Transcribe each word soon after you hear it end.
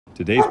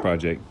Today's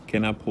project,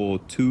 can I pull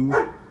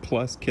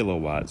 2+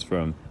 kilowatts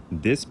from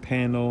this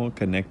panel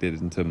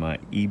connected into my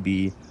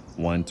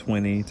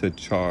EB120 to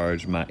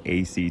charge my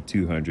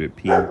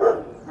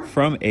AC200P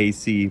from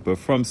AC, but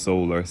from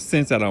solar,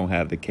 since I don't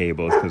have the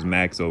cables, because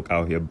Max Oak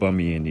out here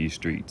bummy in these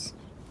streets.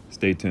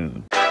 Stay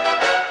tuned.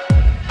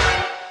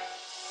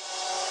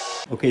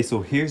 Okay,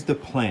 so here's the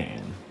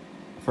plan.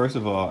 First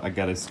of all, I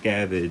gotta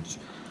scavenge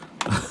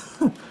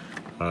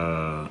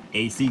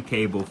AC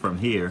cable from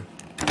here.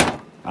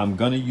 I'm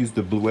gonna use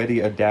the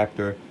Bluetti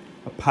adapter,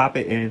 pop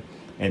it in,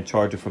 and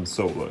charge it from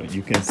solar.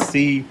 You can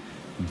see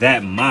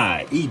that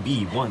my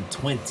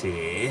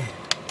EB120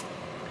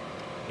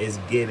 is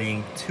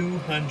getting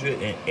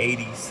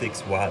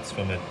 286 watts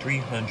from a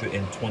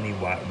 320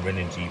 watt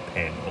Renogy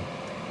panel.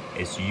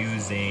 It's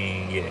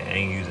using, yeah, I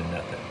ain't using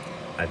nothing.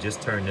 I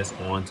just turned this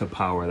on to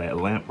power that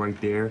lamp right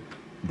there.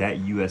 That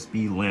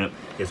USB lamp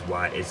is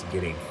why it's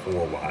getting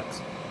 4 watts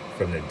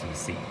from the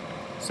DC.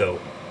 So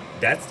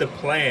that's the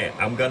plan.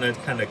 I'm gonna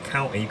kind of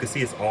count, and you can see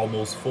it's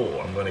almost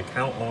full. I'm gonna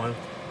count on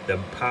the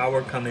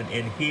power coming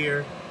in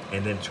here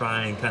and then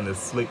try and kind of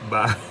slick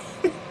by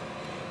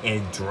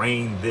and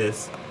drain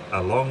this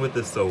along with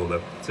the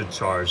solar to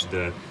charge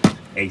the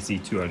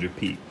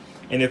AC200P.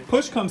 And if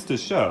push comes to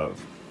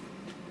shove,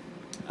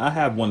 I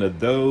have one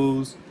of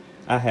those.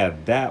 I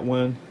have that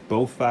one,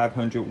 both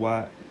 500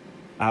 watt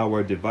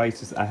hour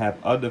devices. I have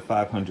other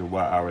 500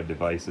 watt hour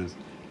devices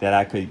that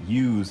I could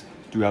use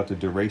throughout the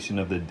duration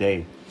of the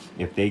day.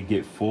 If they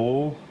get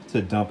full,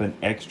 to dump an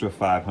extra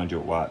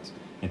 500 watts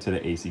into the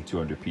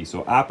AC200P.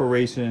 So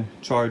operation,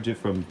 charge it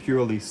from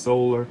purely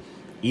solar,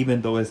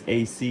 even though it's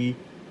AC,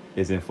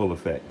 is in full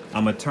effect.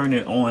 I'm gonna turn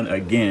it on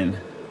again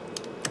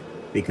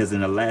because in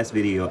the last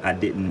video, I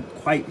didn't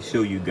quite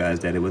show you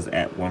guys that it was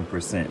at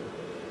 1%.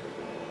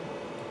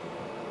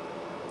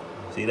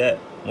 See that?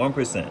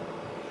 1%.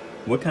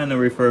 What kind of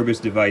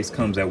refurbished device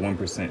comes at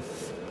 1%?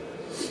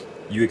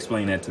 You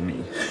explain that to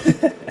me.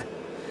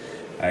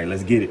 All right,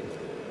 let's get it.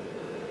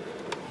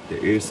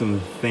 There is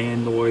some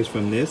fan noise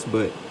from this,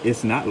 but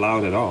it's not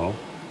loud at all,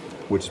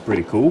 which is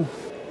pretty cool.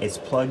 It's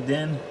plugged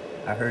in.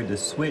 I heard the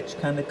switch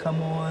kind of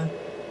come on.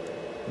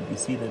 You can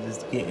see that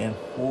it's getting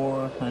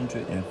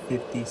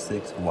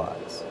 456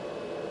 watts.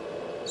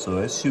 So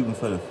it's shooting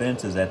for the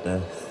fences at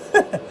the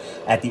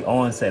at the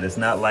onset. It's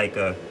not like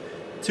a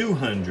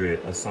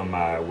 200 or some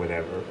odd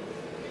whatever.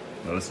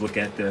 Now let's look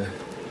at the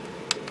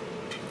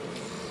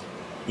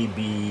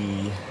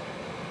EB.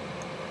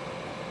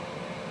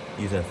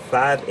 Using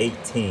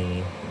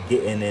 518,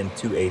 getting in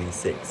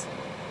 286.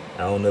 I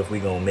don't know if we're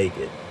gonna make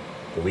it,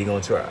 but we're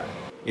gonna try.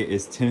 It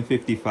is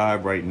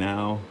 10:55 right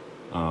now.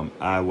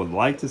 I would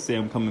like to say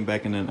I'm coming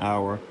back in an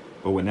hour,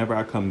 but whenever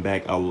I come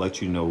back, I'll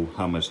let you know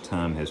how much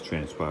time has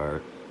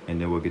transpired, and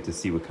then we'll get to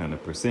see what kind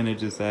of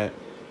percentage it's at,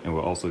 and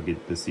we'll also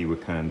get to see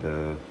what kind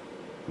of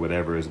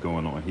whatever is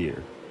going on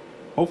here.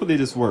 Hopefully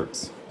this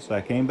works. So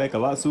I came back a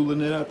lot sooner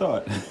than I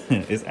thought.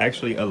 It's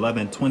actually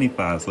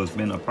 11:25, so it's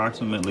been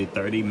approximately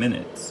 30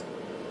 minutes.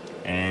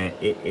 And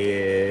it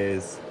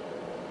is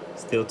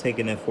still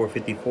taking in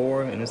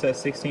 454, and it's at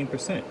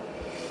 16%.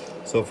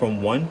 So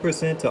from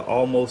 1% to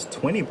almost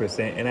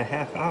 20% in a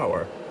half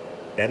hour.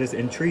 That is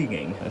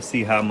intriguing. Let's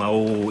see how my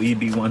old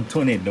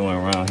EB120 doing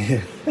around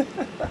here.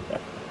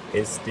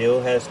 It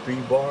still has 3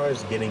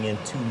 bars, getting in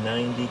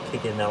 290,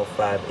 kicking out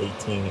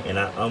 518, and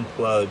I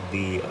unplugged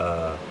the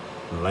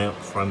lamp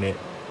from it,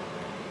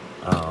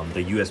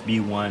 the USB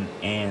one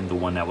and the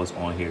one that was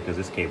on here, because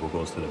this cable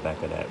goes to the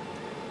back of that.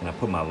 And I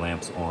put my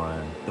lamps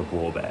on the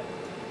bull back.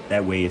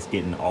 That way it's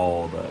getting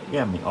all the,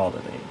 yeah, I mean all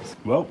the things.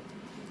 Well,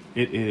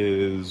 it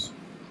is,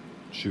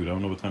 shoot, I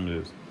don't know what time it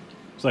is.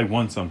 It's like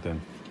 1 something.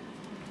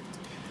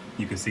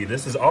 You can see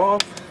this is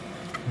off,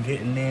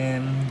 getting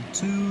in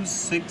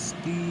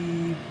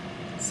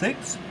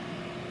 266.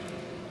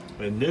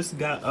 And this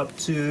got up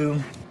to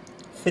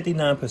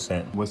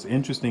 59%. What's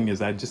interesting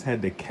is I just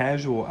had the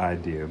casual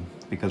idea,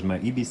 because my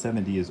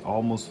EB70 is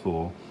almost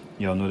full.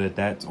 Y'all know that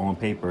that's on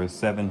paper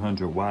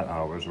 700 watt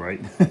hours, right?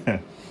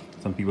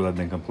 Some people have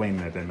been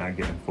complaining that they're not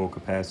getting full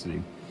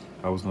capacity.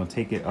 I was gonna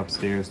take it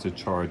upstairs to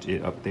charge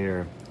it up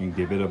there and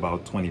give it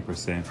about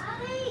 20%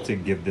 to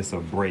give this a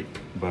break,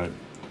 but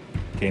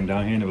came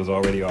down here and it was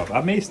already off.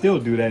 I may still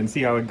do that and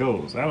see how it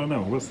goes. I don't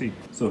know, we'll see.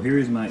 So here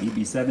is my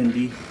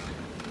EB70.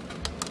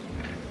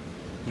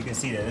 You can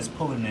see that it's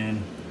pulling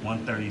in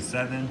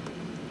 137,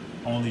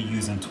 only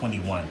using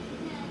 21.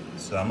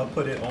 So I'm gonna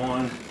put it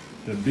on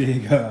the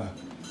big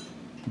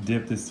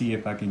dip to see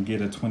if I can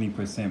get a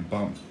 20%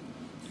 bump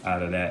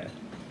out of that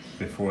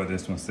before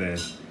this one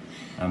says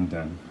I'm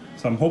done.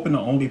 So I'm hoping to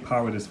only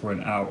power this for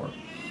an hour,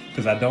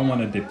 because I don't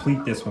want to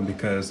deplete this one,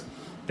 because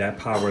that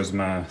powers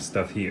my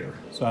stuff here.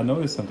 So I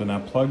noticed something.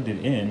 I plugged it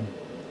in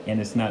and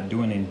it's not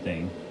doing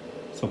anything.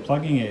 So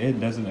plugging it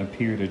in doesn't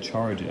appear to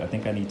charge it. I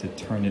think I need to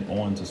turn it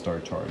on to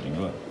start charging.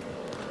 Look.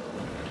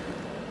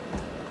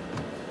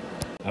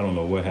 I don't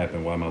know what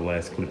happened while my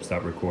last clip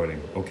stopped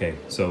recording. Okay,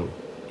 so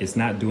it's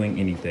not doing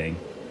anything.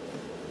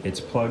 It's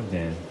plugged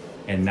in,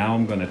 and now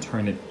I'm gonna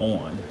turn it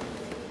on.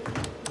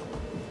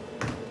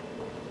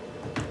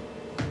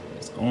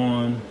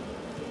 on.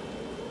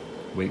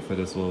 Wait for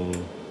this little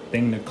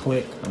thing to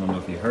click. I don't know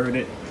if you heard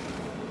it.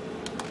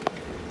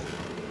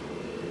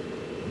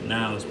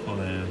 Now it's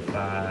pulling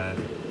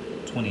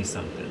 520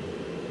 something.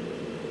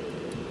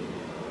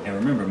 And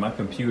remember, my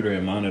computer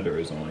and monitor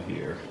is on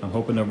here. I'm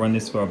hoping to run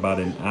this for about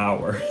an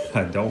hour.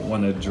 I don't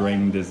want to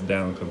drain this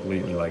down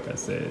completely, like I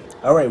said.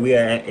 All right, we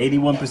are at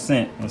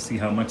 81%. Let's see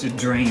how much it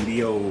drained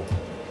the old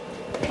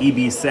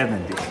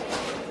EB70.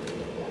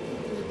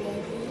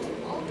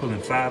 Pulling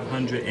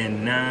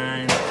 509,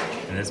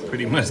 and that's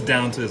pretty much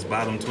down to its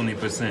bottom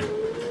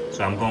 20%.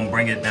 So I'm gonna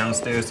bring it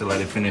downstairs to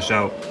let it finish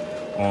out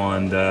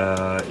on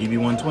the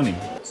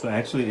EB120. So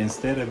actually,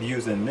 instead of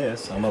using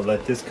this, I'm gonna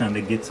let this kind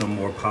of get some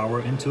more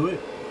power into it.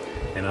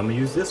 And I'm gonna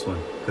use this one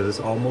because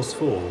it's almost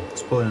full.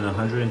 It's pulling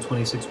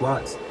 126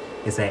 watts.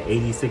 It's at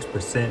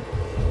 86%.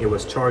 It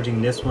was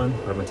charging this one,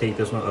 but I'm gonna take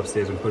this one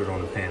upstairs and put it on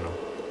the panel.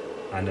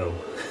 I know.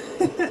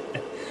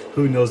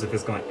 Who knows if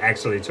it's gonna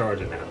actually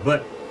charge or not.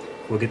 But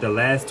we'll get the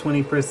last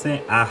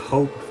 20%, I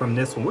hope, from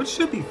this one, which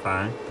should be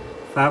fine.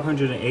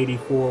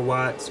 584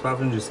 watts,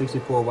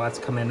 564 watts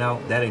coming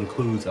out. That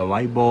includes a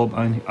light bulb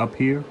up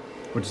here,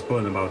 which is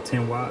pulling about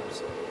 10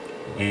 watts.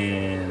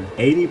 And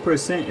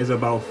 80% is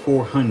about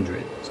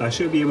 400. So I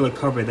should be able to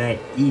cover that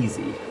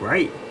easy,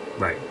 right?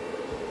 Right.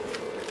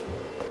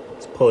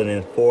 It's pulling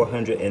in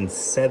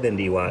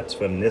 470 watts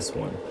from this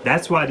one.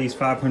 That's why these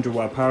 500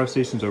 watt power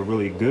stations are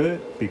really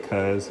good,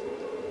 because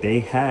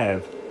they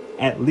have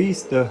at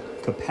least the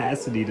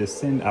capacity to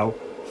send out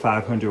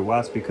 500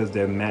 watts because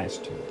they're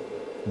matched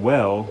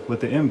well with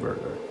the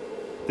inverter.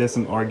 There's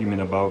some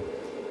argument about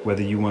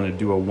whether you want to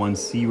do a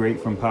 1C rate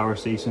from power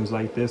stations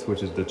like this,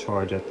 which is the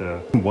charge at the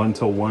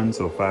 1-to-1,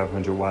 so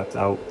 500 watts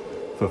out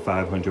for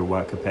 500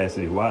 watt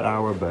capacity watt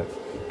hour. But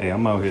hey,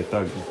 I'm out here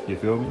thugging, you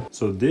feel me?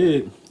 So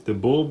did the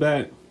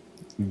bullback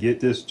get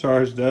this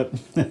charged up?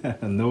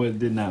 No, it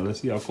did not.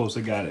 Let's see how close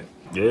I got it.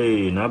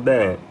 Yay, not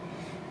bad.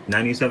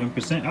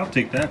 97%, I'll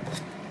take that.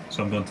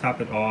 So I'm gonna top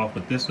it off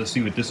with this. Let's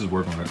see what this is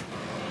working with.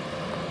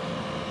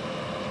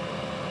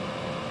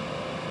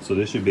 So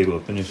this should be able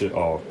to finish it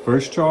off.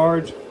 First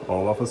charge,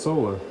 all off of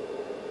solar.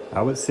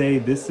 I would say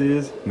this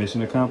is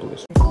mission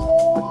accomplished.